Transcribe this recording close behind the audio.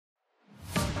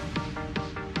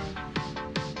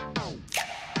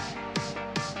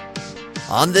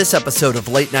On this episode of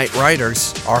Late Night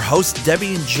Riders, our hosts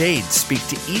Debbie and Jade speak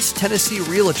to East Tennessee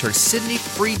realtor Sydney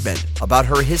Friedman about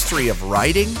her history of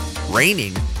riding,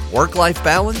 reining, work-life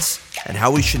balance, and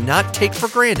how we should not take for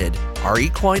granted our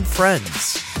equine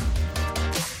friends.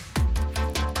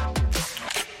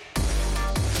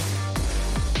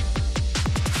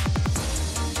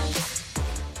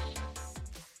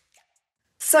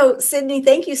 So, Sydney,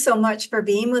 thank you so much for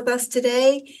being with us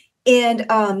today. And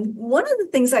one of the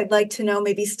things I'd like to know,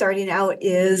 maybe starting out,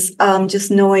 is just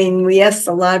knowing, we asked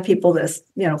a lot of people this,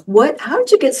 how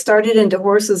did you get started into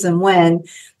horses and when?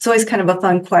 It's always kind of a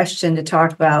fun question to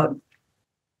talk about.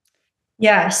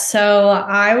 Yeah, so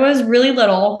I was really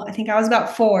little. I think I was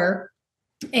about 4,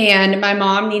 and my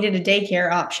mom needed a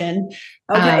daycare option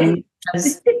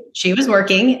because she was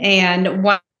working, and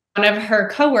one of her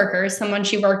coworkers, someone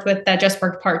she worked with that just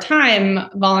worked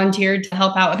part-time, volunteered to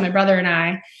help out with my brother and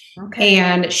I. Okay.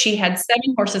 And she had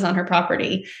 7 horses on her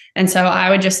property. And so I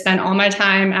would just spend all my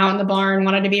time out in the barn,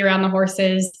 wanted to be around the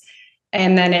horses.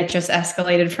 And then it just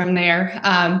escalated from there.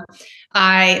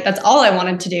 That's all I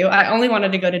wanted to do. I only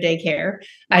wanted to go to daycare.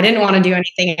 I didn't want to do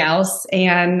anything else.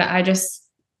 And I just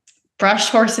brushed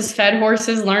horses, fed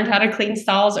horses, learned how to clean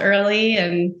stalls early,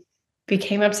 and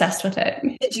became obsessed with it.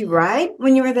 Did you ride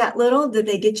when you were that little? Did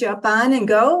they get you up on and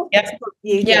go? Yep.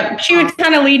 Yeah. She would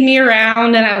kind of lead me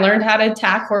around, and I learned how to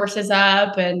tack horses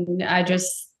up, and I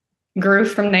just grew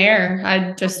from there.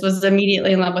 I just was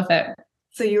immediately in love with it.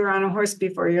 So you were on a horse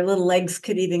before your little legs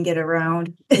could even get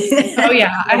around. Oh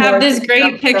yeah. I have this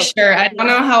great picture. I don't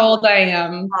know how old I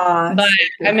am, but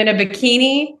I'm in a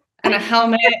bikini and a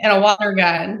helmet and a water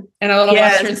gun and a little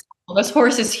Western stall. This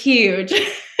horse is huge.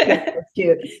 That's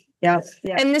cute. Yeah.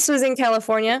 And this was in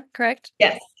California, correct?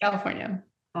 Yes, California.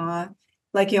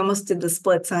 Like you almost did the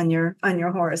splits on your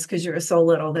horse because you were so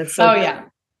little. That's so. Oh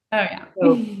yeah.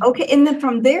 So, okay, and then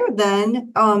from there,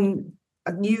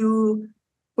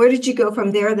 where did you go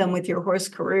from there then with your horse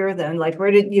career? Then, like, where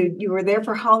did you were there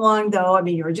for how long though? I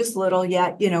mean, you were just little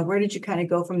yet. Where did you kind of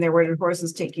go from there? Where did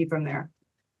horses take you from there?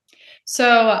 So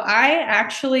I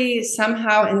actually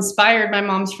somehow inspired my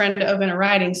mom's friend to open a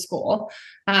riding school.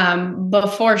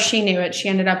 Before she knew it, she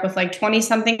ended up with like 20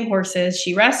 something horses.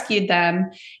 She rescued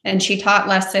them and she taught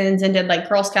lessons and did like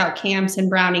Girl Scout camps and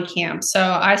brownie camps. So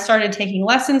I started taking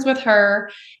lessons with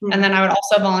her. Mm-hmm. And then I would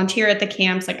also volunteer at the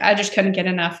camps. Like I just couldn't get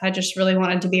enough. I just really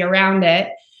wanted to be around it.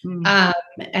 Mm-hmm.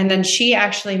 And then she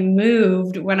actually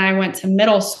moved when I went to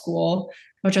middle school,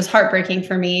 which was heartbreaking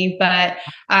for me, but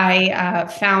I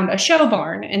found a show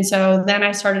barn. And so then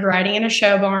I started riding in a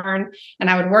show barn, and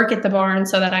I would work at the barn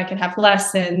so that I could have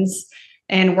lessons,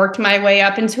 and worked my way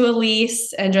up into a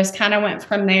lease and just kind of went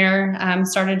from there.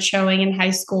 Started showing in high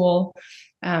school.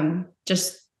 Never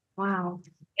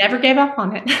gave up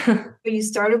on it. So you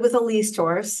started with a leased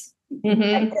horse.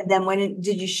 Mm-hmm. And then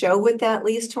did you show with that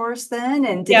leased horse then?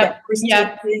 And did that horse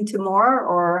take you into more,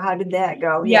 or how did that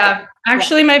go? Yeah.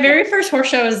 Actually, my very first horse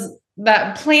show was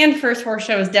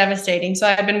devastating. So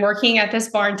I've been working at this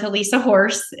barn to lease a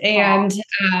horse, and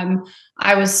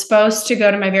I was supposed to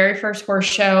go to my very first horse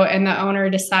show, and the owner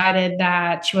decided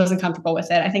that she wasn't comfortable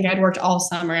with it. I think I'd worked all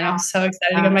summer, and I was so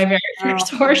excited to go to my very first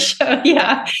horse show.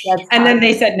 Yeah. And then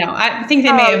they said no. I think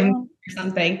they may have moved or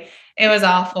something. It was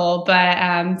awful,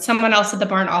 but someone else at the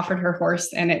barn offered her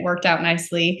horse, and it worked out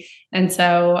nicely. And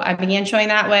so I began showing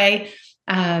that way.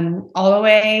 All the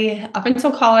way up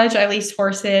until college, I leased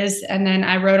horses, and then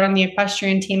I rode on the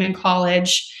equestrian team in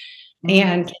college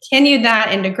and continued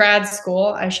that into grad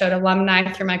school. I showed alumni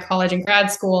through my college and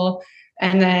grad school,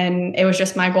 and then it was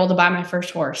just my goal to buy my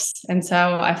first horse. And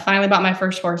so I finally bought my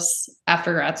first horse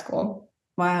after grad school.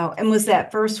 Wow. And was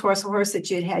that first horse a horse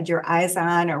that you had your eyes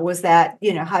on, or was that,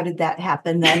 how did that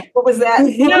happen then? What was that?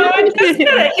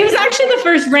 It was actually the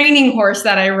first reining horse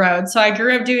that I rode. So I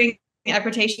grew up doing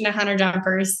equitation to hunter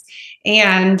jumpers,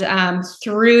 and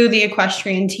through the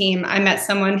equestrian team, I met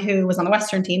someone who was on the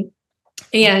Western team,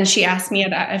 and she asked me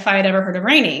if I had ever heard of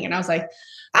reining, and I was like,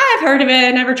 I've heard of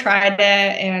it, never tried it.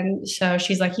 And so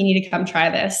she's like, you need to come try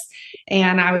this.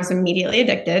 And I was immediately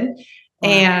addicted. Wow.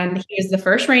 And he was the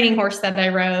first reining horse that I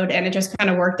rode, and it just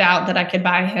kind of worked out that I could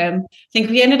buy him. I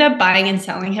think we ended up buying and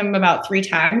selling him about 3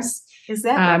 times. Is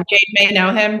that Jade may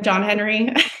know him, John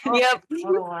Henry? Yep.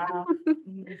 Oh, wow.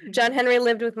 John Henry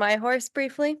lived with my horse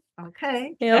briefly.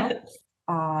 Okay. Yep.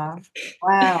 Wow.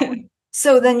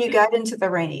 So then you got into the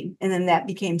reining, and then that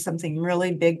became something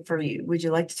really big for you. Would you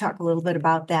like to talk a little bit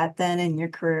about that then in your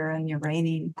career and your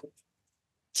reining?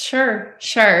 Sure.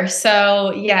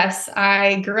 So yes,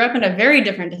 I grew up in a very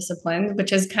different discipline, which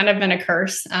has kind of been a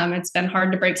curse. It's been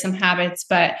hard to break some habits,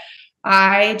 but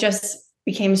I just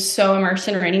became so immersed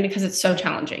in raining because it's so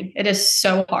challenging. It is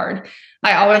so hard.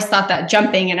 I always thought that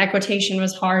jumping and equitation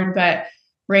was hard, but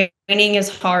raining is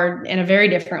hard in a very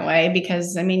different way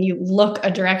because, I mean, you look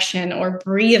a direction or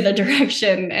breathe a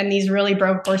direction, and these really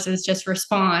broke horses just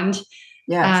respond.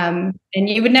 Yes. And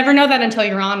you would never know that until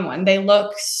you're on one. They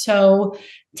look so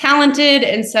talented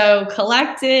and so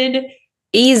collected.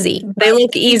 Easy. They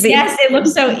look easy. Yes, they look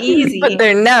so easy. But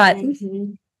they're not.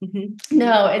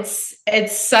 No,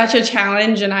 it's such a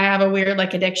challenge, and I have a weird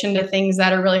like addiction to things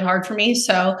that are really hard for me.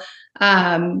 So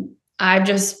I've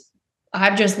just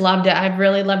loved it. I've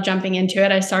really loved jumping into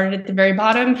it. I started at the very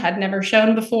bottom, had never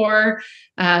shown before.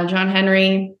 John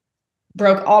Henry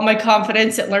broke all my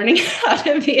confidence at learning how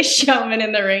to be a showman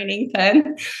in the reining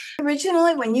pen.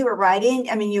 Originally, when you were riding,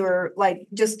 I mean, you were like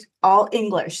just all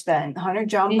English then, hunter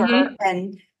jumper.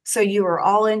 And so you were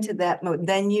all into that mode.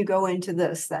 Then you go into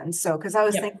this then. So, because I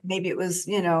was thinking maybe it was,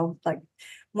 like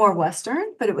more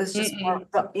Western, but it was just more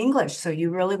English. So you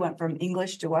really went from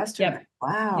English to Western. Yep.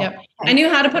 Wow. Yep. I knew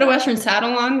how to put a Western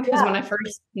saddle on because when I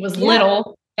first was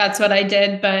little, that's what I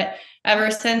did. But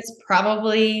ever since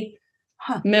probably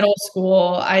middle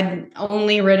school, I'd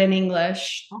only ridden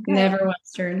English, never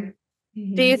Western.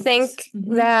 Do you think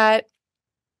that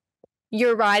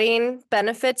your riding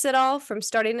benefits at all from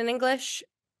starting in English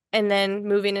and then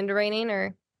moving into reining,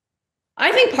 or?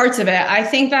 I think parts of it. I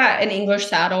think that an English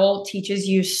saddle teaches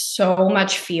you so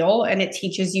much feel, and it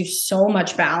teaches you so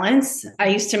much balance. I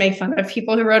used to make fun of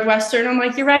people who rode Western. I'm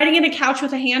like, you're riding in a couch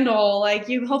with a handle. Like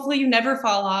hopefully you never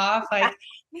fall off. Like,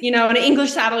 in an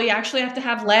English saddle, you actually have to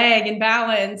have leg and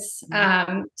balance.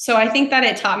 So I think that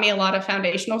it taught me a lot of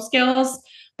foundational skills,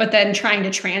 but then trying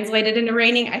to translate it into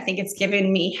reining, I think it's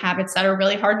given me habits that are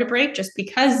really hard to break just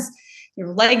because your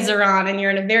legs are on and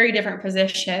you're in a very different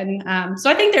position. So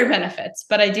I think there are benefits,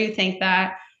 but I do think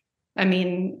that,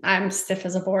 I'm stiff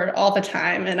as a board all the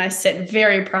time and I sit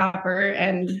very proper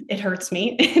and it hurts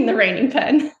me in the reining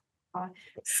pen.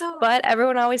 But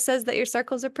everyone always says that your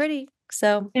circles are pretty.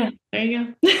 So yeah, there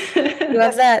you go.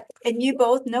 Love that. And you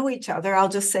both know each other. I'll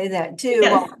just say that too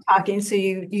while we're talking. So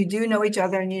you do know each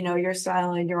other and you know your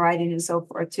style and your writing and so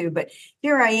forth too. But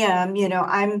here I am,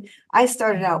 I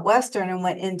started out Western and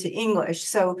went into English.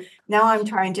 So now I'm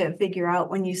trying to figure out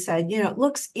when you said, it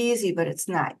looks easy, but it's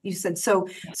not. You said, so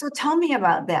tell me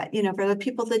about that, for the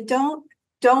people that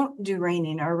don't do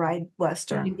reining or ride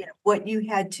Western, what you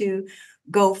had to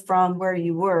go from where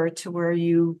you were to where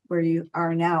you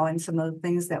are now and some of the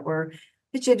things that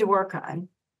you had to work on.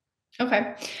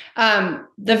 Okay.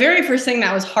 The very first thing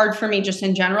that was hard for me just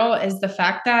in general is the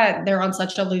fact that they're on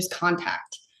such a loose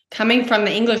contact. Coming from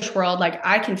the English world, like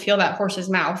I can feel that horse's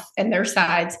mouth and their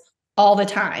sides all the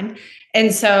time.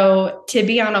 And so to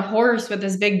be on a horse with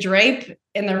this big drape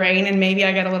in the rein, and maybe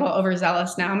I get a little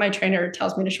overzealous now. My trainer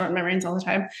tells me to shorten my reins all the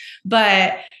time,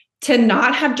 but to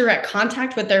not have direct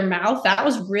contact with their mouth, that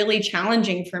was really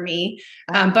challenging for me.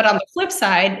 But on the flip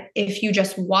side, if you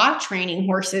just watch reining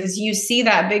horses, you see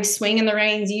that big swing in the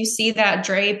reins, you see that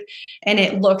drape, and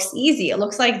it looks easy. It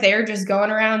looks like they're just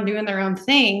going around doing their own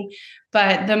thing.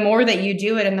 But the more that you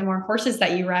do it and the more horses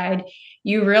that you ride,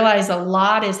 you realize a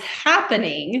lot is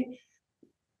happening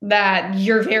that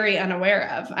you're very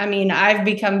unaware of. I've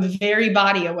become very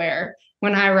body aware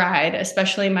when I ride,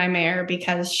 especially my mare,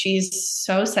 because she's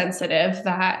so sensitive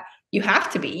that you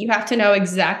have to know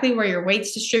exactly where your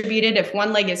weight's distributed. If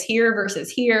one leg is here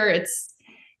versus here, it's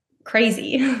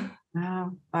crazy.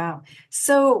 Wow.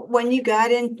 So when you got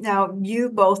in, now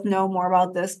you both know more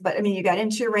about this, but you got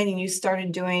into your reining, you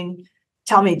started doing,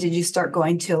 tell me, did you start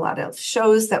going to a lot of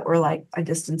shows that were like a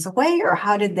distance away, or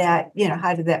how did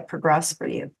that progress for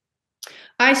you?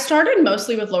 I started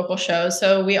mostly with local shows.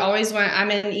 So we always went, I'm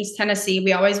in East Tennessee.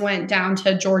 We always went down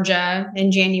to Georgia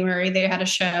in January. They had a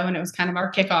show and it was kind of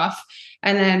our kickoff.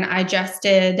 And then I just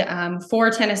did 4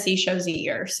 Tennessee shows a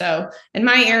year. So in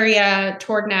my area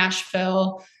toward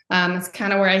Nashville, that's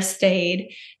kind of where I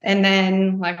stayed. And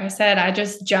then, like I said, I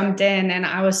just jumped in and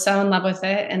I was so in love with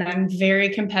it. And I'm very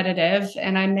competitive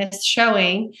and I missed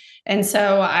showing. And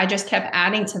so I just kept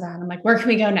adding to that. I'm like, where can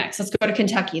we go next? Let's go to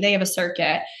Kentucky. They have a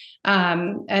circuit.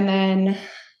 And then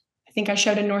I think I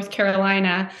showed in North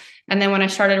Carolina. And then when I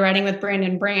started riding with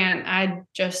Brandon Brandt, I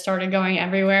just started going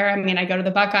everywhere. I go to the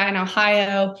Buckeye in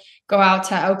Ohio, go out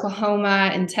to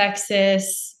Oklahoma and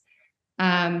Texas.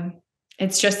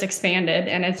 It's just expanded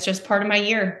and it's just part of my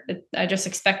year. I just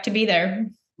expect to be there.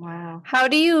 Wow. How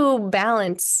do you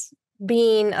balance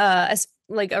being a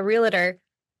realtor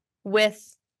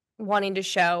with wanting to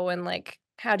show, and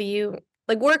how do you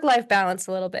work-life balance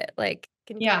a little bit?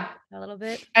 Can you talk a little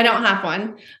bit? I don't have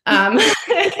one.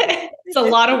 It's a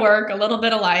lot of work, a little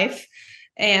bit of life.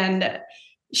 And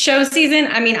show season,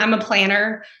 I mean, I'm a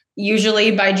planner.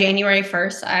 Usually by January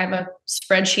 1st, I have a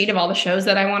spreadsheet of all the shows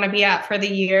that I want to be at for the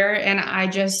year. And I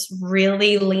just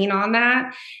really lean on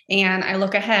that. And I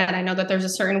look ahead. I know that there's a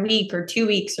certain week or 2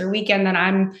 weeks or weekend that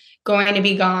I'm going to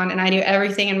be gone. And I do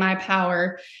everything in my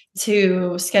power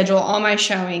to schedule all my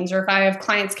showings. Or if I have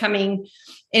clients coming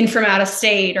in from out of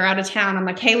state or out of town, I'm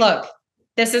like, hey, look,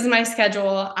 this is my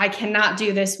schedule. I cannot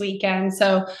do this weekend.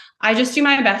 So I just do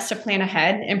my best to plan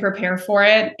ahead and prepare for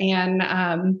it.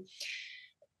 And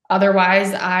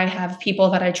otherwise, I have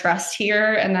people that I trust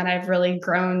here and that I've really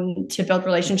grown to build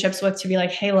relationships with to be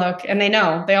like, hey, look, and they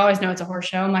always know it's a horse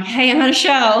show. I'm like, hey, I'm on a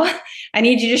show. I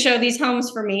need you to show these homes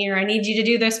for me, or I need you to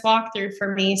do this walkthrough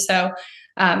for me. So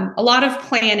a lot of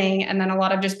planning and then a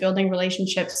lot of just building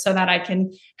relationships so that I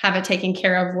can have it taken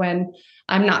care of when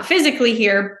I'm not physically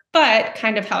here. But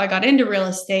kind of how I got into real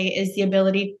estate is the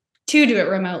ability to do it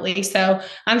remotely. So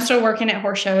I'm still working at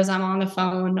horse shows. I'm on the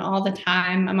phone all the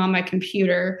time. I'm on my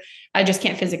computer. I just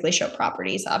can't physically show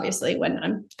properties, obviously, when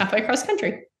I'm halfway across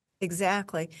country.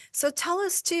 Exactly. So tell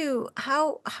us too,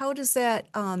 how does that,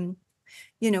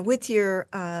 with your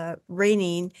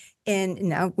reining, and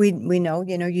now we know,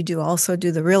 you do also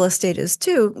do the real estate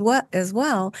as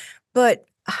well, but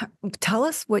tell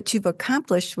us what you've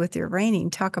accomplished with your reining.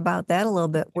 Talk about that a little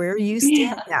bit, where you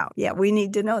stand now. Yeah, we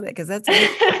need to know that because that's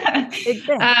a big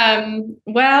thing.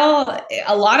 Well,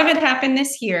 a lot of it happened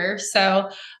this year. So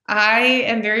I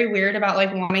am very weird about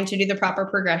like wanting to do the proper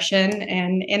progression.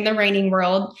 And in the reining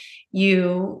world,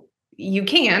 you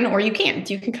can or you can't.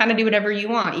 You can kind of do whatever you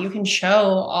want. You can show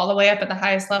all the way up at the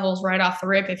highest levels right off the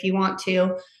rip if you want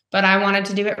to. But I wanted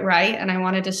to do it right. And I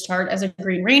wanted to start as a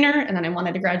green reiner. And then I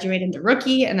wanted to graduate into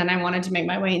rookie. And then I wanted to make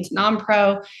my way into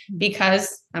non-pro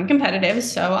because I'm competitive.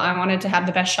 So I wanted to have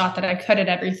the best shot that I could at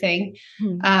everything.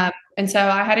 And so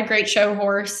I had a great show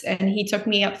horse and he took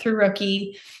me up through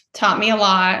rookie, taught me a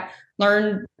lot.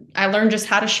 I learned just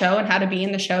how to show and how to be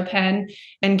in the show pen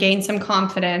and gain some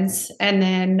confidence. And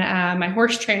then my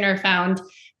horse trainer found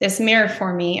this mare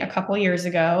for me a couple years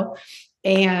ago.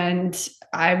 And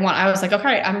I was like,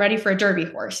 okay, I'm ready for a derby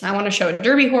horse. I want to show a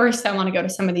derby horse. I want to go to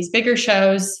some of these bigger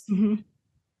shows,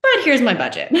 but here's my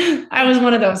budget. I was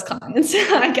one of those clients.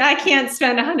 I can't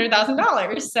spend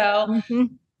 $100,000. So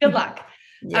good luck.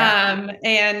 Yeah.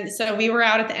 And so we were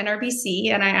out at the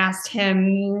NRBC and I asked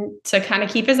him to kind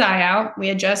of keep his eye out. We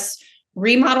had just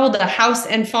remodeled a house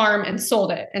and farm and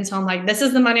sold it. And so I'm like, this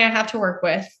is the money I have to work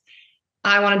with.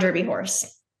 I want a derby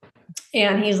horse.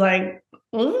 And he's like,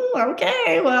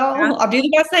 okay, well, I'll do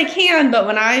the best I can. But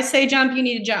when I say jump, you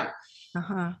need to jump.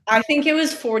 I think it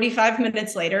was 45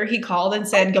 minutes later, he called and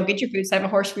said, go get your boots. I have a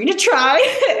horse for you to try.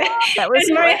 That was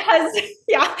my husband.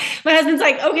 Yeah. My husband's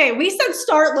like, okay, we said,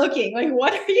 start looking. Like,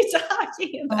 what are you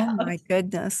talking about? Oh my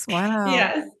goodness. Wow.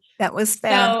 Yes. That was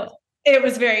fast. So it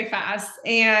was very fast.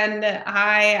 And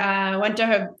I went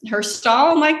to her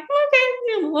stall. I'm like,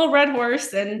 okay, a little red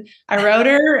horse. And I rode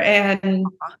her and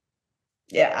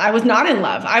yeah, I was not in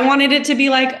love. I wanted it to be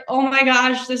like, oh my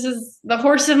gosh, this is the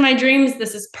horse of my dreams.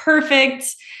 This is perfect.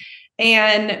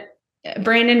 And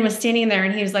Brandon was standing there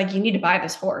and he was like, you need to buy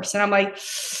this horse. And I'm like,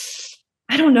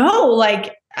 I don't know.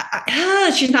 Like,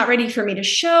 she's not ready for me to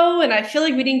show. And I feel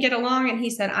like we didn't get along. And he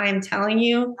said, I am telling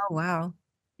you, oh, wow,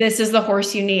 this is the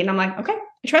horse you need. And I'm like, okay,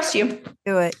 I trust you.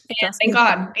 Do it. And thank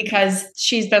God, because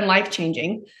she's been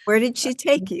life-changing. Where did she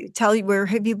take you? Tell you, where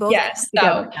have you both? Yes.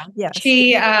 So yes.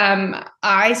 She,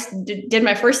 I did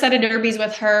my first set of derbies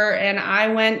with her and I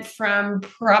went from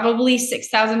probably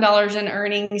 $6,000 in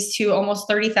earnings to almost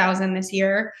 $30,000 this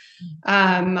year.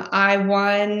 I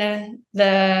won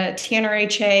the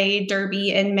TNRHA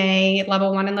Derby in May,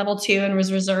 level 1 and level 2, and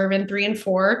was reserve in 3 and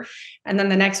 4. And then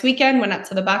the next weekend went up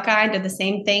to the Buckeye, did the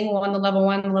same thing, won the level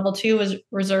 1 and level 2, was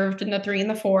reserved in the 3 and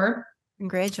the 4.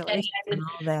 Congratulations on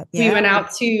all that. Yeah. We went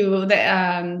out to the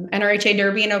NRHA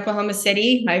Derby in Oklahoma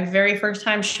City, my very first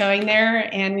time showing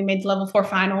there, and we made the level 4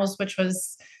 finals, which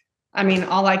was, I mean,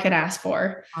 all I could ask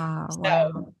for.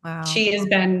 Wow. She has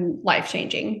been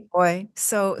life-changing. Boy,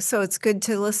 so it's good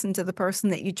to listen to the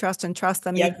person that you trust and trust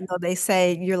them, even though they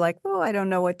say, you're like, oh, I don't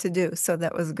know what to do. So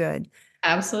that was good.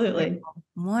 Absolutely.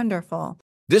 Wonderful.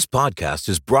 This podcast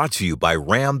is brought to you by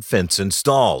Ram Fence and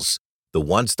Stalls, the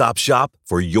one-stop shop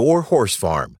for your horse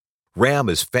farm. Ram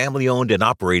is family-owned and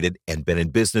operated and been in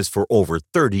business for over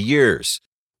 30 years.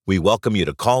 We welcome you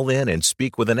to call in and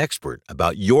speak with an expert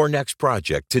about your next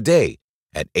project today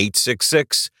at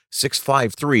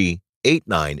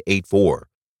 866-653-8984.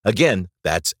 Again,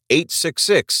 that's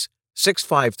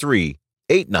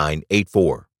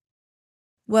 866-653-8984.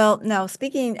 Well, now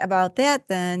speaking about that,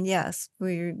 then yes,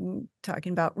 we're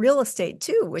talking about real estate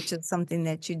too, which is something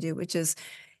that you do,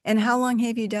 and how long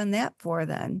have you done that for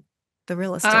then? The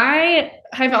real estate? I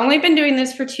have only been doing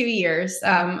this for 2 years.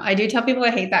 I do tell people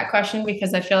I hate that question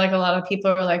because I feel like a lot of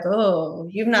people are like, oh,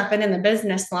 you've not been in the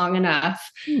business long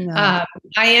enough. No.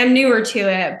 I am newer to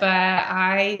it, but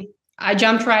I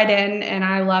jumped right in and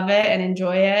I love it and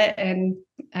enjoy it. And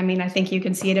I mean, I think you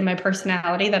can see it in my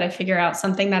personality that I figure out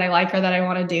something that I like or that I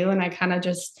want to do. And I kind of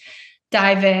just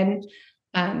dive in.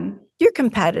 You're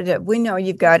competitive. We know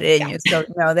you've got it in you. So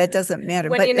no, that doesn't matter.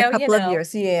 When But you know, a couple you of know.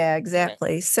 years. Yeah,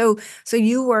 exactly. So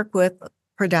you work with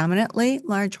predominantly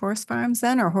large horse farms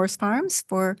then, or horse farms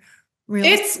for real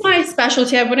estate? It's my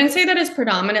specialty. I wouldn't say that is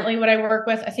predominantly what I work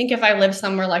with. I think if I lived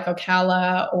somewhere like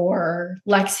Ocala or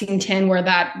Lexington, where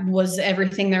that was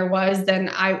everything there was,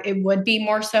 then it would be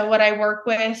more so what I work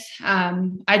with.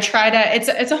 I try to.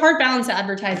 It's a hard balance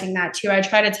advertising that too. I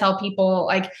try to tell people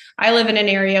like I live in an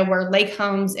area where lake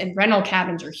homes and rental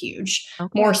cabins are huge,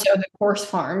 more so than horse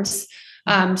farms.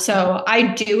 So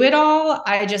I do it all.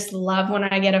 I just love when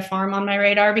I get a farm on my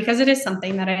radar because it is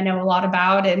something that I know a lot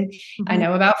about. And I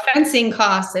know about fencing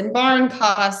costs and barn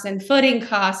costs and footing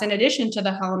costs in addition to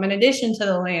the home, in addition to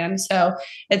the land. So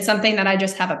it's something that I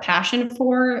just have a passion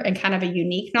for and kind of a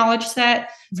unique knowledge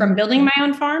set from building my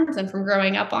own farms and from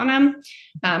growing up on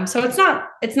them. So it's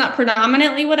not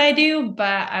predominantly what I do,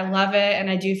 but I love it. And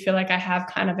I do feel like I have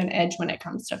kind of an edge when it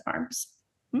comes to farms.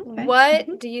 Okay.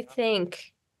 What do you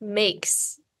think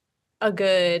makes a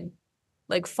good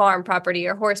like farm property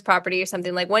or horse property or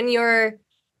something? Like when you're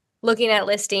looking at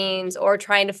listings or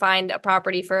trying to find a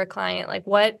property for a client, like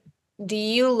what do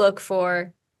you look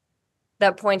for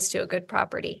that points to a good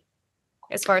property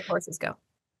as far as horses go?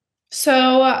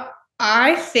 So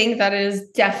I think that it is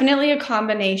definitely a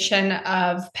combination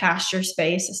of pasture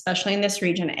space, especially in this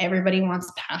region. Everybody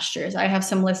wants pastures. I have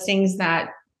some listings that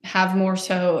have more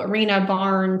so arena,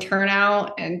 barn,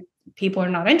 turnout, and people are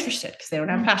not interested because they don't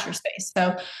have pasture space.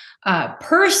 So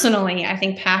personally, I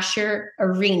think pasture,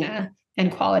 arena,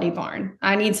 and quality barn.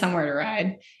 I need somewhere to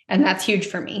ride, and that's huge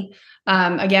for me.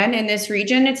 Again, in this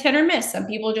region, it's hit or miss. Some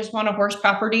people just want a horse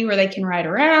property where they can ride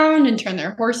around and turn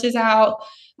their horses out.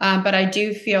 But I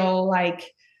do feel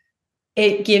like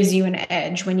it gives you an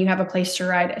edge when you have a place to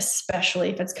ride, especially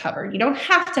if it's covered. You don't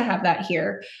have to have that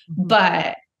here,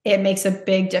 but it makes a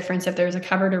big difference if there's a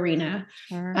covered arena.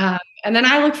 And then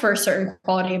I look for a certain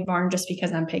quality of barn just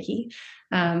because I'm picky.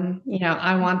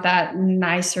 I want that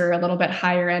nicer, a little bit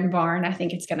higher end barn. I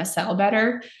think it's going to sell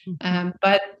better.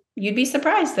 But you'd be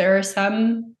surprised. There are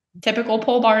some typical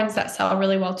pole barns that sell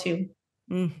really well too.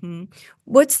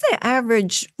 What's the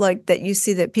average like that you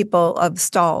see that people of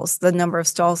stalls, the number of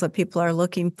stalls that people are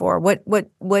looking for?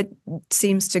 What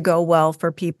seems to go well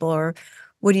for people, or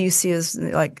what do you see as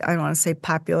like, I don't want to say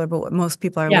popular, but what most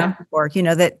people are looking for,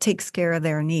 that takes care of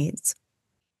their needs?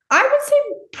 I would say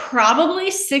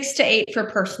probably 6 to 8 for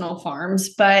personal farms,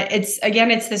 but it's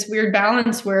this weird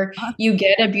balance where you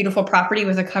get a beautiful property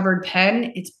with a covered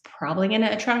pen, it's probably going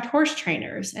to attract horse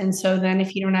trainers. And so then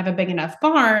if you don't have a big enough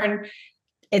barn,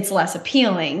 it's less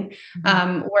appealing.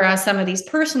 Whereas some of these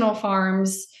personal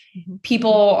farms,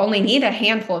 people only need a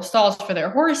handful of stalls for their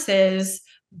horses,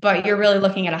 but you're really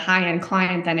looking at a high-end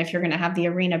client then if you're going to have the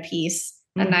arena piece,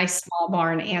 a nice small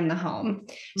barn, and the home.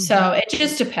 So it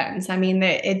just depends. I mean,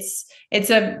 it's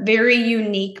a very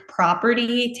unique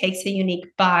property, takes a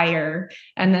unique buyer,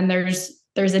 and then there's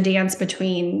a dance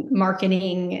between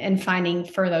marketing and finding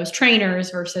for those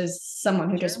trainers versus someone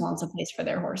who just wants a place for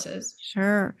their horses.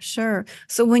 Sure.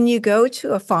 So when you go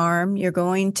to a farm, you're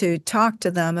going to talk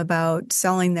to them about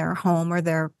selling their home or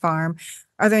their farm.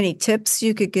 Are there any tips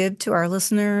you could give to our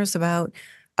listeners about,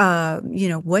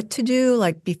 what to do,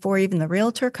 like before even the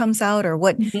realtor comes out, or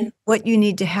what you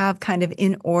need to have kind of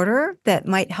in order that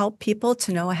might help people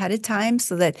to know ahead of time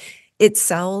so that it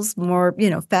sells more,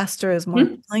 faster, is more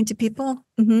appealing to people?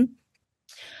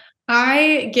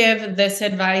 I give this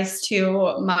advice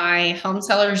to my home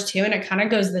sellers too, and it kind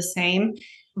of goes the same.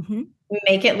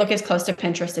 Make it look as close to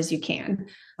Pinterest as you can.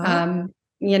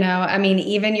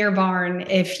 Even your barn,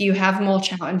 if you have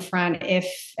mulch out in front, if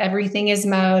everything is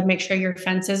mowed, make sure your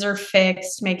fences are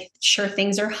fixed, make sure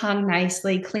things are hung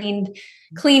nicely, cleaned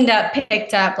up,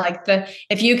 picked up.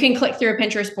 If you can click through a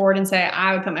Pinterest board and say,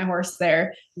 I would put my horse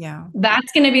there. Yeah.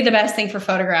 That's going to be the best thing for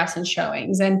photographs and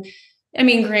showings. And I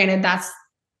mean, granted, that's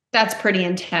pretty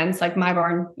intense. Like my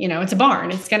barn, it's a barn.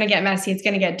 It's going to get messy. It's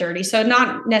going to get dirty. So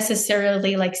not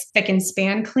necessarily like spick and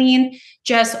span clean,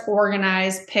 just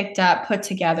organized, picked up, put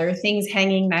together, things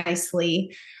hanging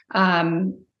nicely.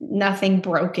 Nothing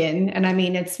broken. And I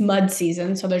mean, it's mud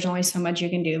season, so there's only so much you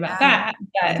can do about that.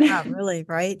 But yeah, really,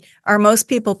 right? Are most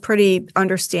people pretty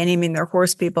understanding? I mean, they're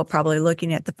horse people probably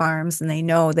looking at the farms and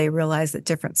they realize that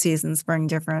different seasons bring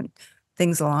different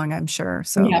things along, I'm sure.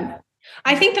 So yeah.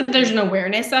 I think that there's an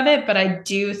awareness of it, but I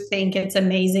do think it's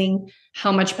amazing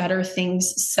how much better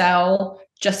things sell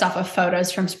just off of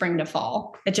photos from spring to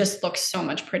fall. It just looks so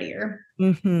much prettier.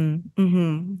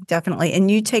 Definitely.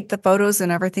 And you take the photos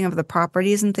and everything of the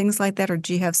properties and things like that, or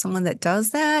do you have someone that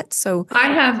does that? So I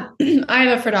have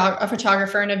a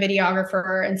photographer and a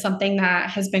videographer, and something that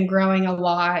has been growing a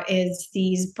lot is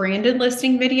these branded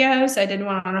listing videos. I did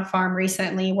one on a farm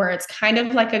recently where it's kind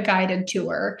of like a guided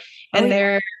tour, and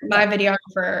my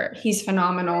videographer, he's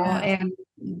phenomenal, and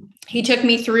he took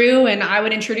me through, and I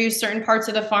would introduce certain parts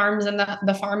of the farms and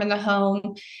the farm and the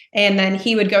home, and then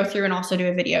he would go through and also do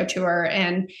a video tour.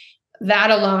 And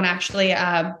that alone actually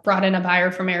brought in a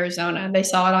buyer from Arizona. They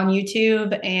saw it on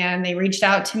YouTube and they reached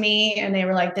out to me and they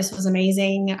were like, this was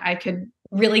amazing. I could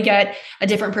really get a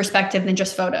different perspective than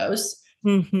just photos.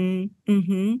 That's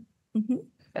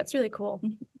really cool.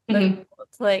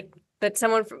 It's like that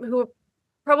someone who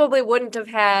probably wouldn't have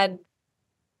had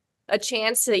a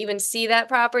chance to even see that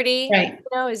property, right,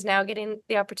 is now getting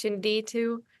the opportunity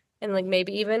to, and like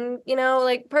maybe even,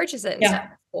 like purchase it. And stuff.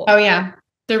 Cool. Oh yeah.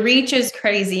 The reach is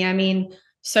crazy. I mean,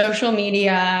 social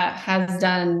media has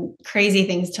done crazy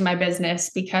things to my business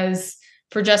because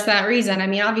for just that reason. I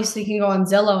mean, obviously you can go on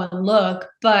Zillow and look,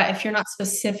 but if you're not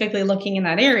specifically looking in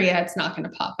that area, it's not going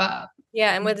to pop up.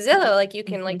 Yeah. And with Zillow, like you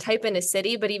can like type in a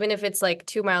city, but even if it's like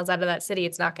 2 miles out of that city,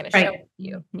 it's not going to show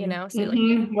you, So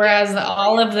whereas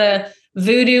all of the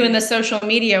voodoo in the social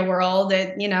media world,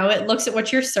 it looks at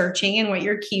what you're searching and what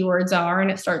your keywords are,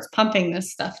 and it starts pumping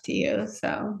this stuff to you.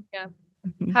 So, yeah.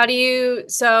 How do you,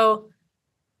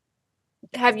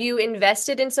 have you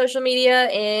invested in social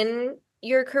media in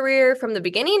your career from the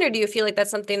beginning, or do you feel like that's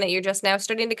something that you're just now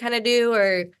starting to kind of do,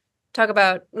 or talk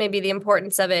about maybe the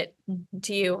importance of it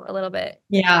to you a little bit?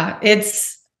 Yeah,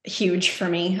 it's huge for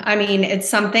me. I mean, it's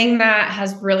something that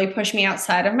has really pushed me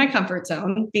outside of my comfort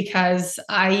zone because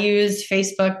I use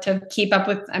Facebook to keep up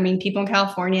with, people in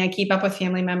California, I keep up with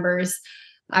family members.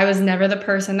 I was never the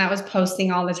person that was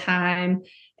posting all the time.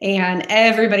 And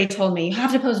everybody told me, you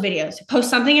have to post videos,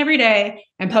 post something every day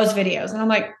and post videos. And I'm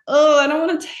like, oh, I don't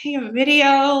want to take a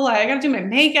video. Like, I got to do my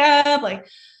makeup. Like,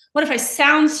 what if I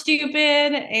sound stupid?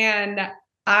 And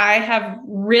I have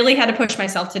really had to push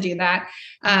myself to do that.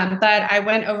 But I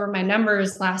went over my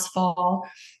numbers last fall.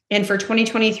 And for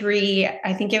 2023,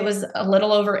 I think it was a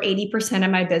little over 80% of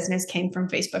my business came from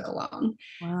Facebook alone.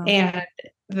 Wow. And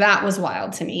that was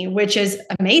wild to me, which is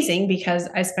amazing because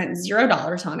I spent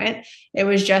 $0 on it. It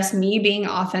was just me being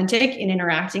authentic and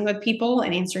interacting with people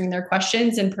and answering their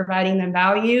questions and providing them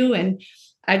value. And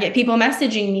I get people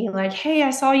messaging me like, hey, I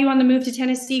saw you on the Move to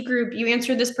Tennessee group. You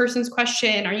answered this person's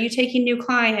question. Are you taking new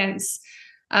clients?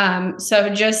 So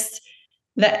just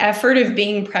the effort of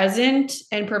being present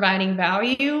and providing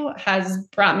value has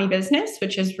brought me business,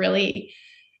 which is really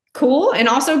cool and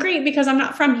also great because I'm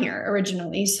not from here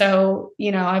originally. So,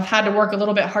 I've had to work a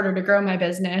little bit harder to grow my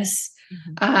business.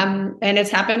 And it's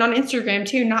happened on Instagram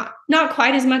too. Not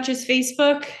quite as much as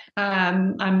Facebook. I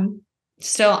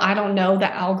don't know the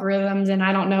algorithms and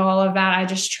I don't know all of that. I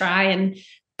just try and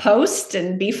post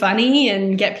and be funny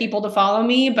and get people to follow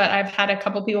me. But I've had a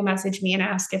couple people message me and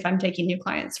ask if I'm taking new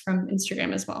clients from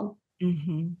Instagram as well.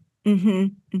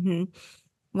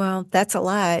 Well, that's a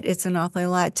lot. It's an awfully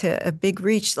lot to a big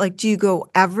reach. Like, do you go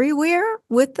everywhere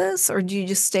with this or do you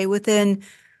just stay within,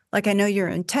 like, I know you're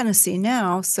in Tennessee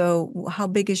now. So how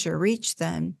big is your reach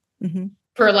then?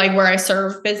 For like where I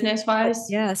serve business wise?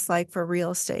 Yes. Like for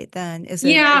real estate then is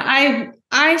it? Yeah,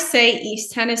 I say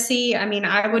East Tennessee. I mean,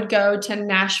 I would go to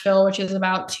Nashville, which is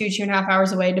about 2.5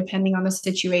 hours away, depending on the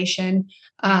situation.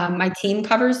 My team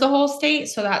covers the whole state,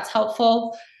 so that's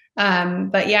helpful.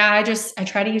 But yeah, I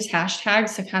try to use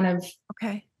hashtags to kind of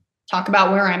talk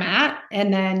about where I'm at.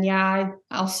 And then,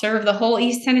 I'll serve the whole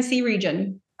East Tennessee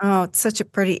region. Oh, it's such a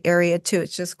pretty area too.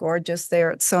 It's just gorgeous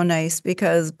there. It's so nice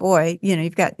because boy,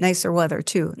 you've got nicer weather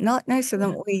too. Not nicer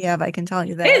than what we have, I can tell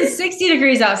you that. It is 60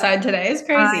 degrees outside today. It's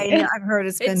crazy. I've heard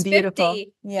it's been beautiful.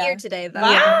 50 here today though.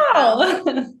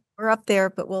 Wow. We're up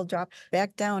there, but we'll drop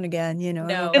back down again,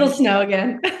 No. It'll snow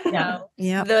again. No.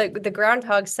 Yeah. The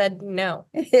groundhog said no.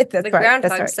 The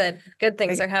groundhog said good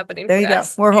things are happening. There you go.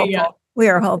 We're hopeful. Yeah. We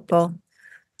are hopeful.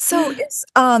 So it's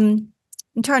I'm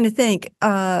trying to think,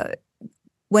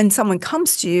 when someone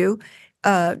comes to you,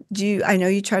 I know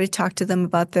you try to talk to them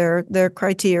about their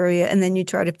criteria and then you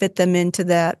try to fit them into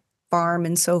that farm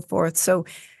and so forth. So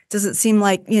does it seem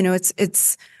like,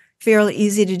 it's fairly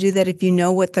easy to do that if you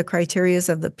know what the criteria is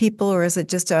of the people, or is it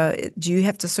just do you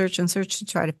have to search and search to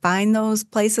try to find those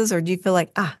places, or do you feel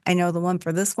like, I know the one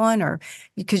for this one, or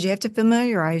because you have to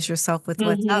familiarize yourself with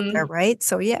what's out there, right?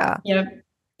 So yeah. Yep.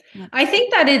 I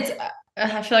think that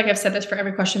I feel like I've said this for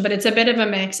every question, but it's a bit of a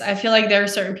mix. I feel like there are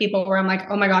certain people where I'm like,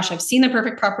 oh my gosh, I've seen the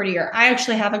perfect property, or I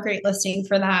actually have a great listing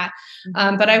for that.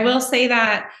 But I will say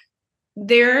that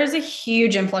there is a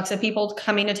huge influx of people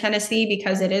coming to Tennessee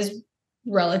because it is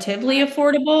relatively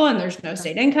affordable and there's no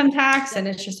state income tax and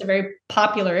it's just a very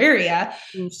popular area.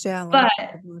 But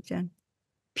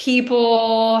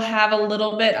people have a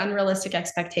little bit unrealistic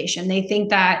expectation. They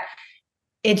think that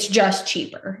it's just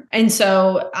cheaper. And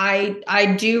so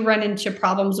I do run into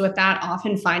problems with that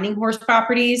often finding horse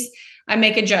properties. I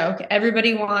make a joke.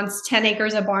 Everybody wants 10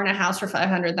 acres, a barn, a house for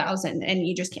 500,000, and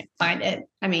you just can't find it.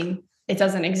 I mean, it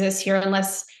doesn't exist here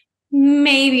unless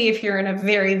maybe if you're in a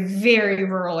very, very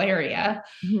rural area.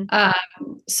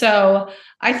 So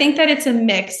I think that it's a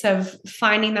mix of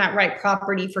finding that right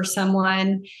property for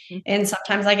someone. And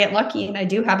sometimes I get lucky and I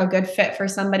do have a good fit for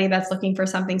somebody that's looking for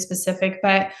something specific.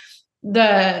 But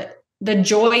the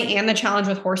joy and the challenge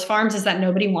with horse farms is that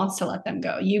nobody wants to let them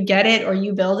go. You get it or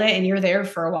you build it and you're there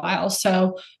for a while.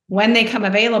 So when they come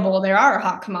available, they are a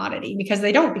hot commodity because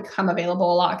they don't become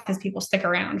available a lot because people stick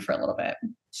around for a little bit.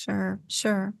 Sure.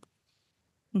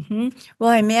 Well,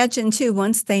 I imagine too,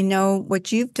 once they know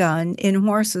what you've done in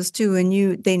horses too,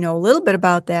 and they know a little bit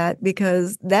about that,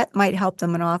 because that might help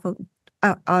them an awful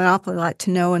lot to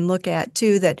know and look at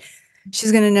too, that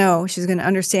she's going to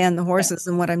understand the horses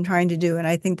and what I'm trying to do. And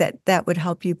I think that would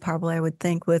help you probably, I would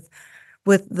think, with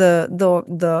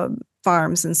the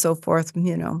farms and so forth,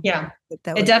 Yeah.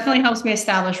 It definitely helps me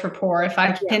establish rapport. If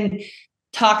I can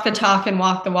talk the talk and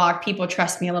walk the walk, people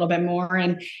trust me a little bit more.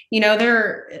 And,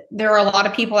 there are a lot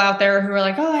of people out there who are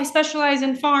like, oh, I specialize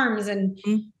in farms. And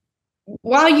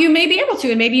while you may be able to,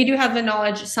 and maybe you do have the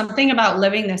knowledge, something about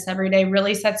living this every day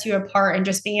really sets you apart, and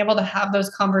just being able to have those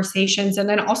conversations and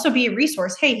then also be a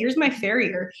resource. Hey, here's my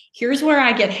farrier. Here's where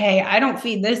I get hay. I don't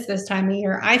feed this time of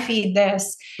year. I feed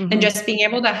this. And just being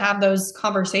able to have those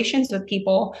conversations with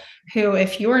people who,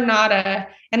 if you're not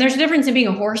and there's a difference in being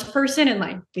a horse person and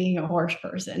like being a horse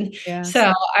person. Yes.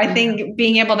 So I think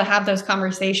being able to have those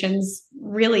conversations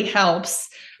really helps.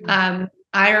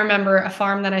 I remember a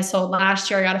farm that I sold last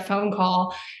year. I got a phone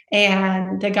call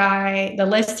and the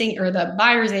listing or the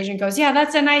buyer's agent goes, yeah,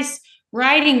 that's a nice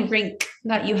riding rink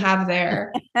that you have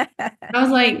there. I was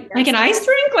like an ice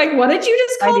rink? Like, what did you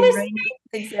just call this thing?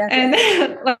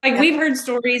 Exactly. And we've heard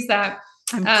stories that,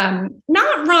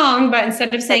 not wrong, but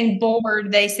instead of saying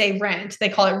board, they say rent. They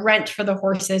call it rent for the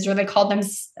horses, or they call them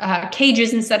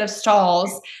cages instead of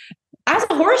stalls. As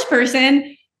a horse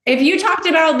person, if you talked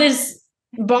about this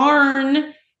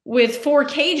barn with 4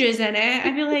 cages in it,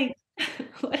 I'd be like,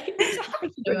 what are you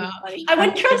talking about? I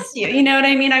wouldn't trust you. You know what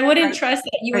I mean? I wouldn't trust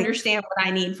that you understand what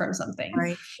I need from something.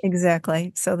 Right.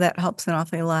 Exactly. So that helps an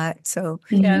awful lot. So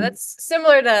yeah, that's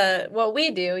similar to what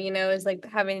we do, is like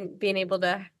being able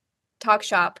to talk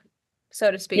shop, so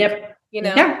to speak. Yep.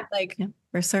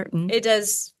 For certain. It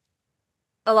does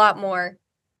a lot more.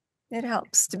 It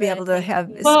helps to be able to have.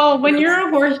 Well, when you're a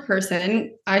horse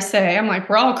person, I'm like,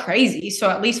 we're all crazy. So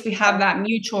at least we have that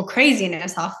mutual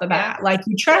craziness off the bat. Like,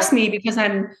 you trust me because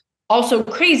I'm also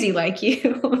crazy like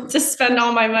you to spend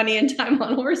all my money and time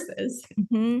on horses.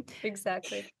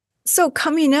 Exactly. So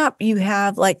coming up, you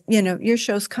have your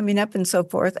show's coming up and so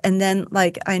forth. And then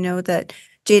I know that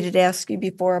Jade had asked you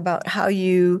before about how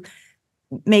you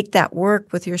make that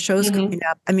work with your shows coming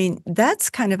up. I mean, that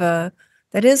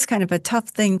is kind of a tough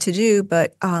thing to do,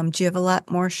 but do you have a lot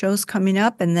more shows coming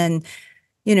up? And then,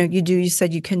 you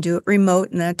said you can do it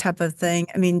remote and that type of thing.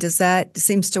 I mean,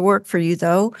 seems to work for you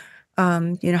though? How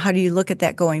do you look at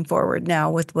that going forward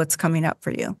now with what's coming up for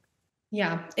you?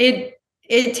 Yeah,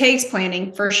 it takes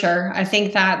planning for sure. I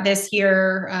think that this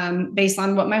year, based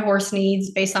on what my horse needs,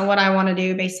 based on what I want to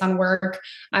do, based on work,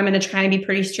 I'm going to try and be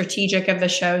pretty strategic of the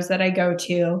shows that I go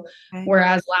to. Okay.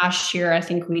 Whereas last year, I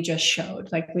think we just showed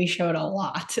a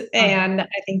lot. And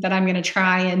I think that I'm going to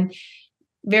try and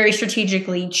very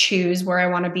strategically choose where I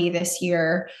want to be this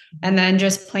year, and then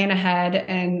just plan ahead.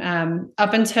 And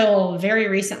up until very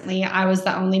recently, I was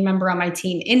the only member on my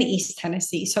team in East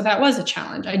Tennessee. So that was a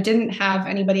challenge. I didn't have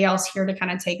anybody else here to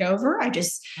kind of take over. I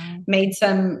just made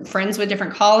some friends with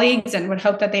different colleagues and would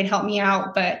hope that they'd help me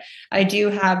out. But I do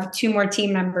have 2 more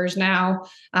team members now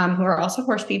who are also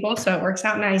horse people. So it works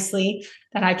out nicely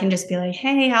that I can just be like,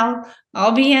 hey,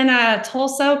 I'll be in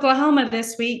Tulsa, Oklahoma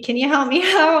this week. Can you help me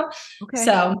out? Okay.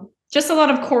 So just a lot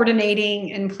of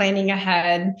coordinating and planning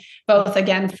ahead, both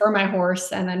again for my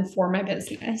horse and then for my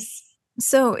business.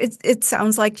 So it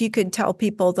sounds like you could tell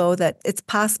people though that it's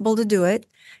possible to do it.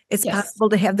 It's Yes. possible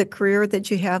to have the career that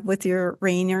you have with your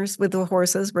reiners, with the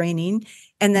horses reining,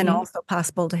 and then also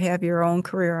possible to have your own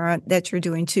career that you're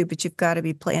doing too, but you've got to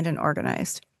be planned and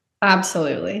organized.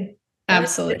 Absolutely. And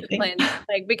Absolutely. disciplined.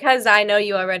 Like, because I know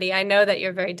you already, I know that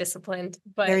you're very disciplined,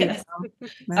 but There you go.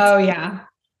 Oh yeah.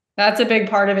 That's a big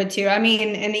part of it too. I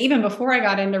mean, and even before I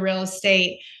got into real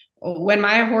estate, when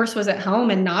my horse was at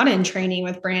home and not in training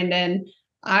with Brandon,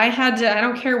 I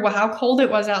don't care how cold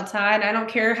it was outside. I don't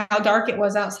care how dark it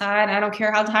was outside. I don't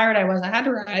care how tired I was. I had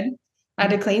to ride. I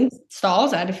had to clean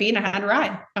stalls. I had to feed and I had to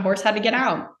ride. My horse had to get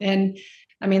out. And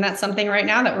I mean, that's something right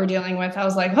now that we're dealing with. I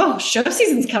was like, oh, show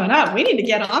season's coming up. We need to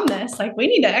get on this. Like, we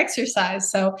need to exercise.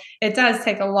 So it does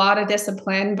take a lot of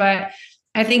discipline, but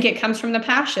I think it comes from the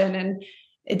passion, and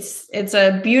it's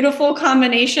a beautiful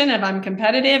combination of I'm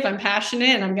competitive, I'm passionate,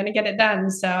 and I'm going to get it done.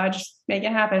 So I just make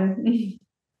it happen.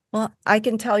 Well, I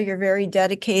can tell you're very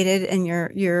dedicated and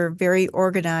you're very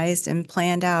organized and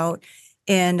planned out,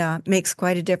 and makes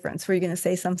quite a difference. Were you going to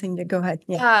say something? To go ahead?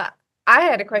 Yeah. I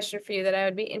had a question for you that I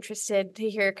would be interested to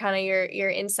hear kind of your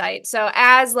insight. So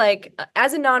as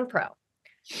a non-pro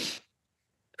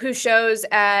who shows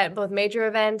at both major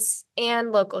events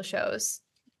and local shows,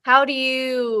 how do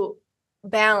you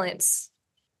balance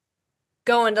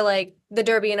going to like the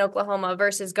Derby in Oklahoma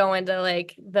versus going to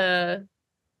like the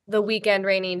weekend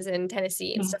rainings in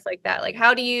Tennessee and stuff like that? Like,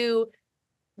 how do you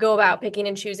go about picking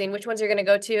and choosing which ones you're going to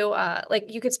go to?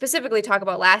 Like, you could specifically talk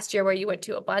about last year where you went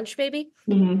to a bunch, maybe.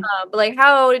 But like,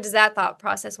 how does that thought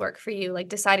process work for you? Like,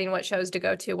 deciding what shows to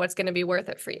go to, what's going to be worth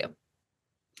it for you?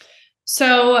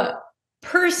 So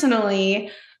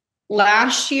personally,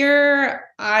 last year,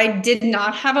 I did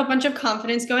not have a bunch of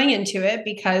confidence going into it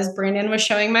because Brandon was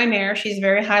showing my mare. She's a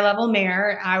very high level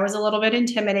mare. I was a little bit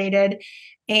intimidated,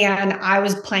 and I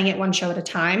was playing it one show at a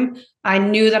time. I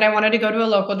knew that I wanted to go to a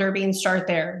local Derby and start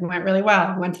there. It went really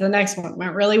well. Went to the next one.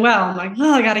 Went really well. I'm like,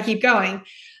 oh, I got to keep going.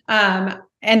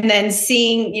 And then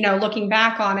seeing, looking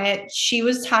back on it, she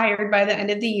was tired by the end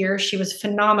of the year. She was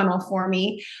phenomenal for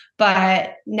me.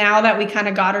 But now that we kind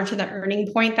of got her to the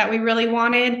earning point that we really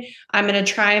wanted, I'm going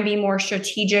to try and be more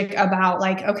strategic about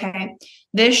like, okay,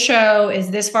 this show is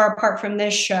this far apart from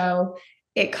this show.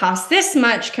 It costs this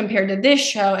much compared to this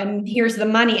show. And here's the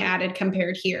money added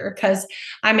compared here. Because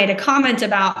I made a comment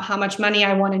about how much money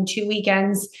I won in 2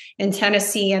 weekends in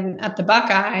Tennessee and at the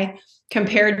Buckeye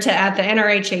compared to at the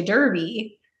NRHA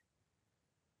Derby,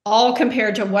 all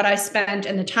compared to what I spent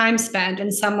and the time spent.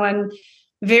 And someone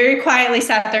very quietly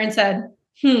sat there and said,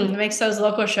 it makes those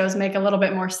local shows make a little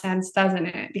bit more sense, doesn't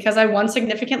it? Because I won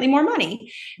significantly more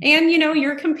money. And,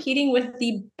 you're competing with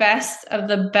the best of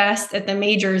the best at the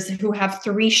majors who have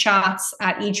 3 shots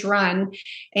at each run.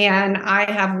 And I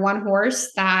have one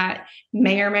horse that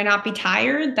may or may not be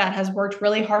tired, that has worked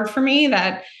really hard for me,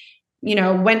 that,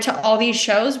 went to all these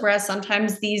shows, whereas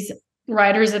sometimes these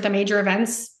riders at the major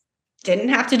events didn't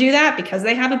have to do that because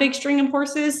they have a big string of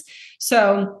horses.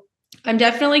 So I'm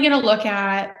definitely going to look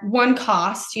at one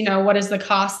cost, what is the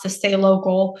cost to stay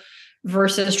local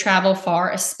versus travel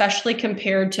far, especially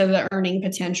compared to the earning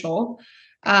potential.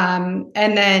 And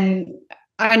then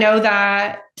I know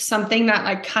that something that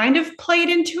like kind of played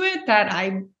into it that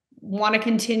I want to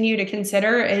continue to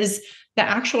consider is the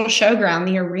actual showground,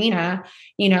 the arena,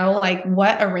 like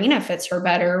what arena fits her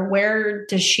better? Where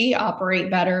does she operate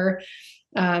better?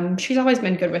 She's always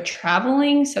been good with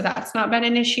traveling, so that's not been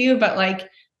an issue, but like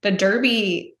the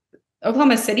Derby,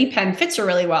 Oklahoma City pen fits her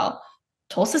really well.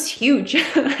 Tulsa's huge.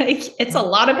 Like it's a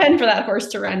lot of pen for that horse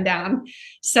to run down.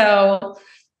 So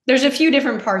there's a few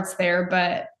different parts there,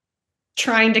 but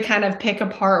trying to kind of pick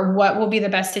apart what will be the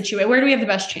best situation. Where do we have the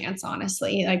best chance,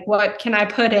 honestly? Like what can I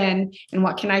put in and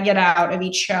what can I get out of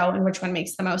each show and which one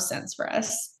makes the most sense for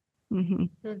us?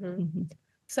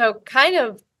 So kind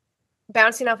of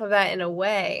bouncing off of that in a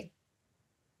way,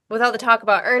 with all the talk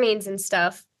about earnings and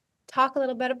stuff, talk a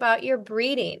little bit about your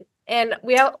breeding. And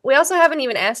we also haven't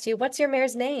even asked you, what's your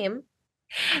mare's name?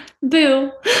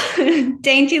 Boo.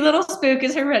 Dainty Little Spook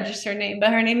is her registered name,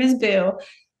 but her name is Boo.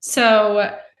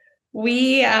 So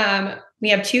we have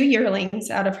 2 yearlings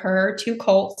out of her, 2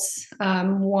 colts,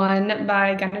 one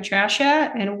by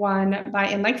Ganatrasha and one by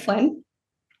In Lake Flynn.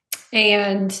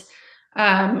 And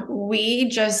we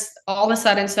just all of a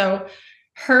sudden, so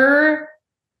her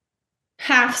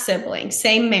half sibling,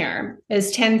 same mare, is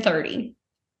 1030.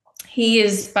 He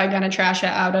is by Ganatrasha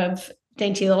out of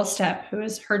Dainty Little Step, who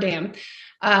is her dam.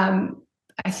 I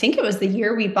think it was the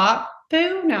year we bought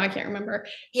Boo. No, I can't remember.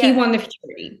 Yeah. He won the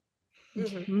futurity.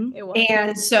 It was.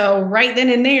 And so right then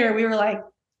and there, we were like,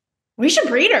 we should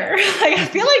breed her. Like, I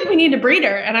feel like we need to breed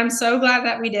her. And I'm so glad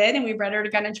that we did. And we bred her to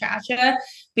Gun and Trasha,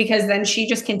 because then she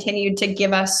just continued to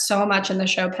give us so much in the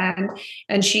show pen.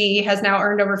 And she has now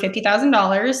earned over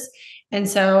 $50,000. And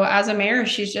so as a mare,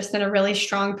 she's just in a really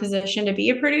strong position to be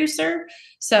a producer.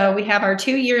 So we have our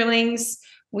 2 yearlings.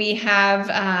 We have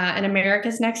an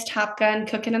America's Next Top Gun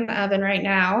cooking in the oven right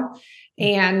now.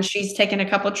 And she's taken a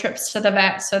couple trips to the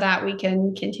vet so that we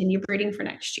can continue breeding for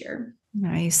next year.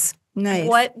 Nice.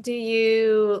 What do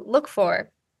you look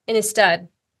for in a stud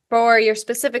for your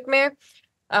specific mare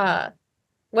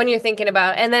when you're thinking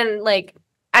about, and then like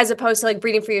as opposed to like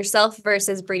breeding for yourself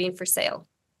versus breeding for sale?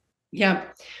 Yeah.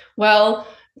 Well,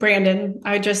 Brandon,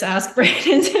 I just asked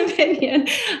Brandon's opinion.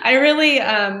 I really,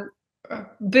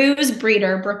 Boo's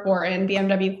breeder, Brooke Wharton,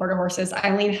 BMW Quarter Horses,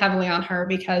 I lean heavily on her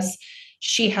because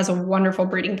she has a wonderful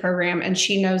breeding program and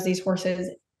she knows these horses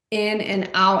in and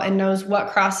out and knows what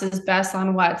crosses best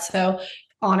on what. So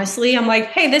honestly, I'm like,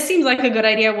 hey, this seems like a good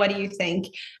idea. What do you think?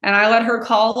 And I let her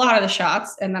call a lot of the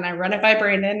shots, and then I run it by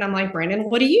Brandon. And I'm like, Brandon,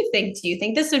 what do you think? Do you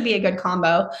think this would be a good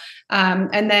combo?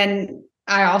 And then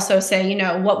I also say, you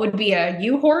know, what would be a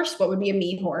you horse? What would be a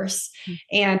me horse?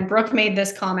 And Brooke made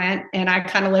this comment, and I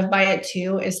kind of live by it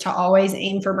too, is to always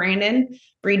aim for Brandon,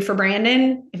 breed for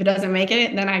Brandon. If it doesn't make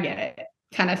it, then I get it,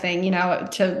 kind of thing, you know,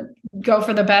 to go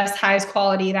for the best, highest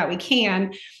quality that we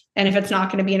can. And if it's not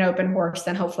going to be an open horse,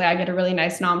 then hopefully I get a really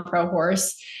nice non-pro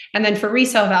horse. And then for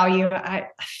resale value,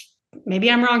 maybe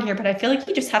I'm wrong here, but I feel like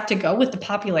you just have to go with the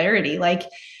popularity. Like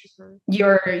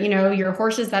your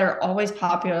horses that are always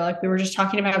popular. Like we were just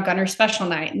talking about Gunner Special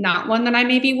Night, not one that I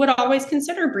maybe would always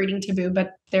consider breeding taboo,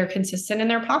 but they're consistent and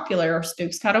they're popular. Or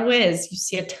Spook's Got a Whiz. You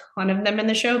see a ton of them in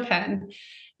the show pen.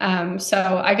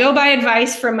 So I go by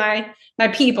advice from my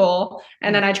people,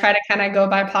 and then I try to kind of go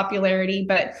by popularity,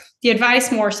 but the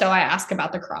advice more so I ask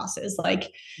about the crosses.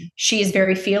 Like she is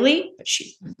very feely, but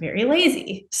she's very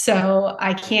lazy. So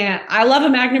I love a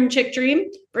Magnum Chick Dream.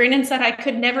 Brandon said I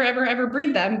could never, ever, ever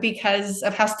breed them because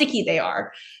of how sticky they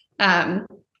are.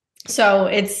 So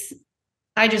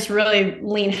I just really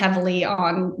lean heavily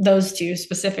on those two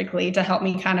specifically to help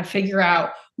me kind of figure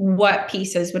out what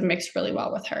pieces would mix really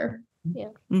well with her. Yeah.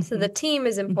 Mm-hmm. So the team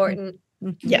is important.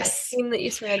 Mm-hmm. Yes. The team that you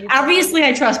surround yourself. Obviously,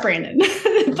 I trust Brandon.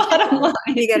 Bottom line.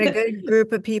 You got a good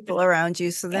group of people around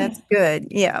you, so that's good.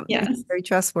 Yeah. Yes. Very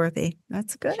trustworthy.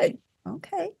 That's good.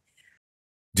 Okay.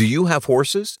 Do you have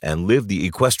horses and live the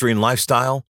equestrian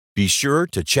lifestyle? Be sure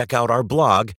to check out our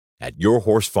blog at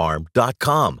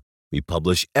yourhorsefarm.com. We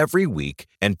publish every week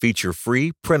and feature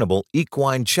free printable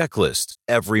equine checklists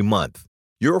every month.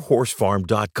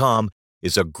 Yourhorsefarm.com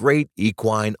is a great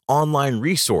equine online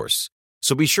resource,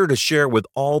 so be sure to share with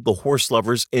all the horse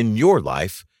lovers in your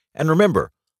life. And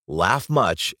remember, laugh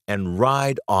much and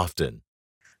ride often.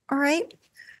 All right.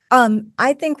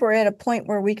 I think we're at a point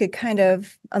where we could kind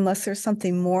of, unless there's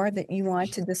something more that you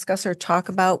want to discuss or talk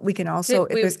about, we can also,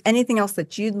 if there's anything else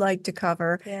that you'd like to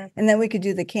cover, and then we could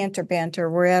do the canter banter.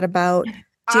 We're at about,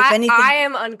 do you have anything? I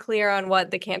am unclear on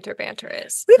what the canter banter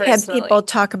is. We've had people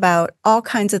talk about all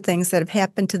kinds of things that have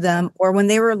happened to them, or when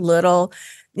they were little,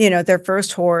 you know, their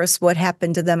first horse, what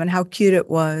happened to them and how cute it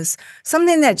was.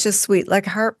 Something that's just sweet, like a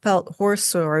heartfelt horse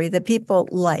story that people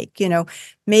like, you know.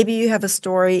 Maybe you have a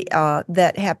story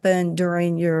that happened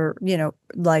during your, you know,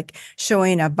 like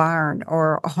showing a barn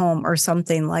or a home or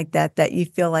something like that, that you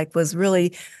feel like was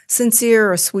really sincere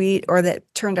or sweet, or that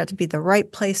turned out to be the right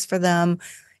place for them,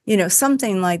 you know,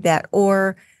 something like that.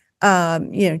 Or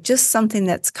you know, just something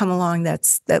that's come along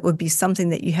that would be something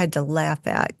that you had to laugh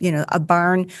at, you know, a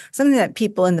barn, something that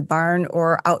people in the barn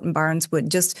or out in barns would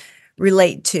just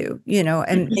relate to, you know,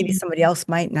 and maybe somebody else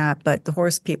might not, but the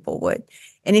horse people would.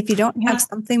 And if you don't have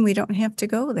something, we don't have to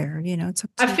go there, you know. It's up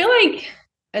to I feel like,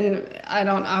 and I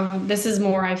don't, this is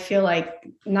more, I feel like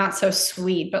not so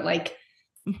sweet, but like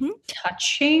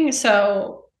touching.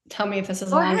 So tell me if this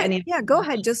is along any. Yeah, go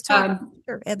ahead. Just talk.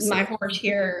 Sure, my horse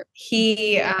here,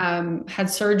 he had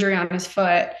surgery on his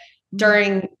foot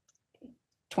during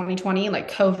 2020,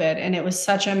 like COVID, and it was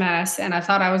such a mess. And I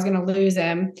thought I was going to lose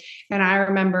him. And I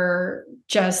remember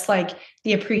just like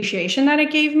the appreciation that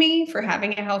it gave me for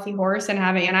having a healthy horse and I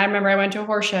remember I went to a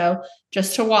horse show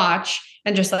just to watch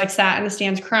and just like sat in the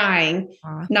stands crying,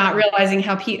 not realizing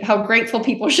how grateful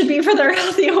people should be for their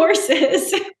healthy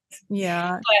horses.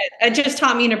 Yeah. But it just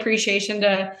taught me an appreciation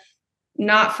to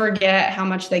not forget how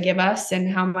much they give us and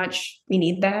how much we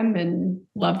need them and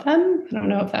love them. I don't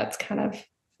know if that's kind of.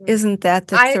 Isn't that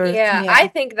the truth? I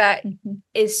think that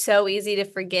is so easy to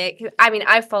forget. I mean,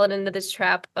 I've fallen into this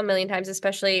trap a million times,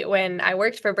 especially when I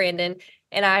worked for Brandon.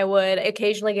 and I would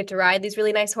occasionally get to ride these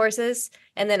really nice horses.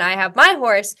 And then I have my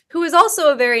horse, who is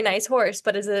also a very nice horse,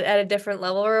 but is at a different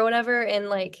level or whatever. And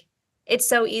like, it's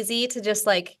so easy to just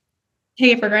like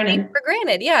take it for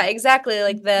granted. Yeah, exactly.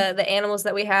 Like the animals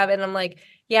that we have. And I'm like,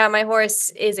 yeah, my horse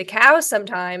is a cow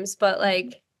sometimes, but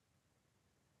like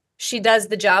she does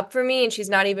the job for me and she's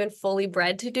not even fully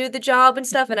bred to do the job and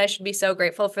stuff. And I should be so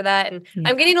grateful for that. And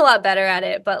I'm getting a lot better at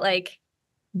it, but like,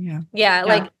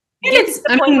 like it's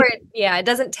the point where it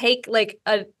doesn't take like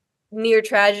a near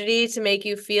tragedy to make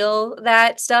you feel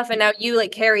that stuff. And now you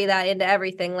like carry that into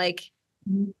everything. Like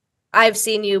I've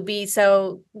seen you be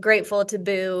so grateful to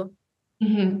Boo,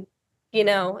 you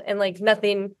know, and like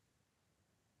nothing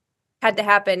had to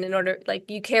happen in order,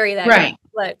 like you carry that,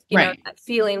 but you know, that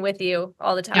feeling with you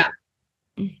all the time.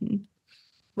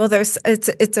 Well,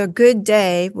 it's a good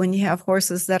day when you have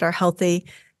horses that are healthy.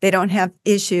 They don't have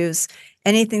issues.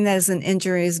 Anything that is an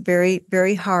injury is very,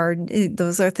 very hard.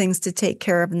 Those are things to take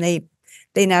care of, and they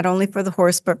not only for the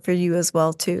horse but for you as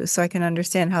well too. So I can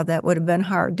understand how that would have been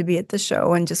hard to be at the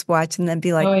show and just watch and then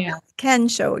be like, Ken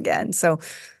show again. So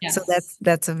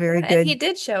that's a very good. And he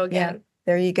did show again. Yeah,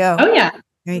 there you go. Oh yeah,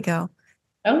 there you go.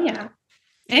 Oh yeah,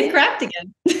 and cracked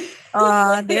again.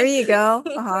 There you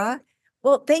go.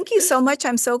 Well, thank you so much.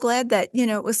 I'm so glad that,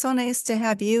 it was so nice to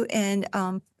have you and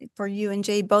for you and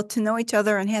Jade both to know each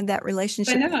other and have that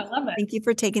relationship. I know, I love it. Thank you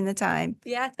for taking the time.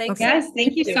 Yeah, thanks. Okay. Yes,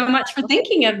 thank you so much for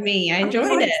thinking of me. I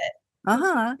enjoyed it.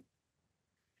 And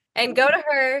go to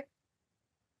her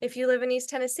if you live in East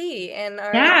Tennessee and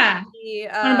are want to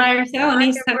buy or sell in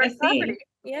East Tennessee.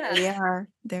 Yeah,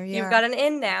 there you are. You've got an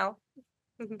in now.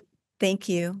 Thank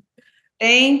you.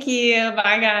 Thank you.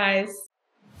 Bye, guys.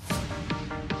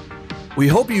 We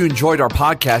hope you enjoyed our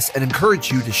podcast and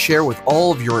encourage you to share with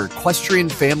all of your equestrian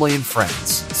family and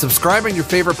friends. Subscribe on your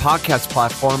favorite podcast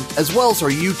platform as well as our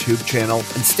YouTube channel and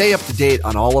stay up to date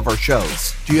on all of our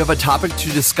shows. Do you have a topic to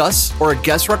discuss or a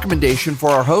guest recommendation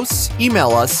for our hosts?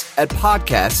 Email us at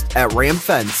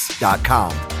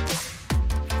podcast@ramfence.com.